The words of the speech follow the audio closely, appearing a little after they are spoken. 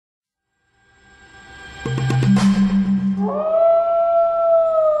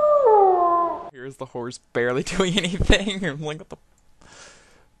Here's the horse barely doing anything. I'm like, what the...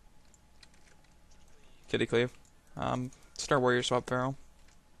 Kitty Cleave. Star Warrior swap Pharaoh.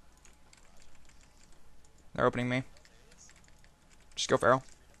 They're opening me. Just go Pharaoh.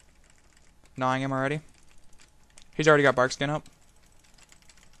 Gnawing him already. He's already got Bark Skin up.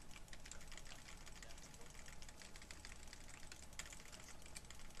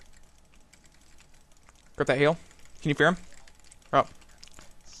 Grip that heal. Can you fear him? Oh.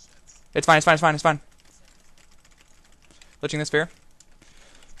 It's fine, it's fine, it's fine, it's fine. Liching this fear.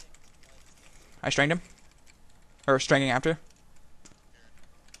 I strained him. Or straining after.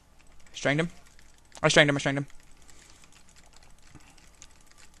 Strained him. I strained him, I strained him.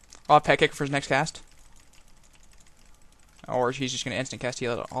 I'll have Pet Kick for his next cast. Or he's just going to instant cast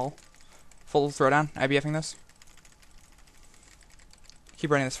heal it all. Full throwdown, IBFing this.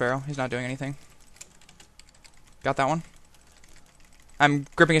 Keep running this Pharaoh, he's not doing anything. Got that one. I'm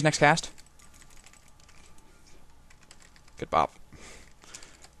gripping his next cast. Good bop.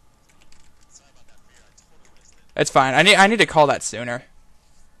 It's fine. I need to call that sooner.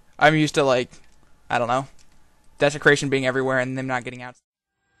 I'm used to, like, I don't know, desecration being everywhere and them not getting out.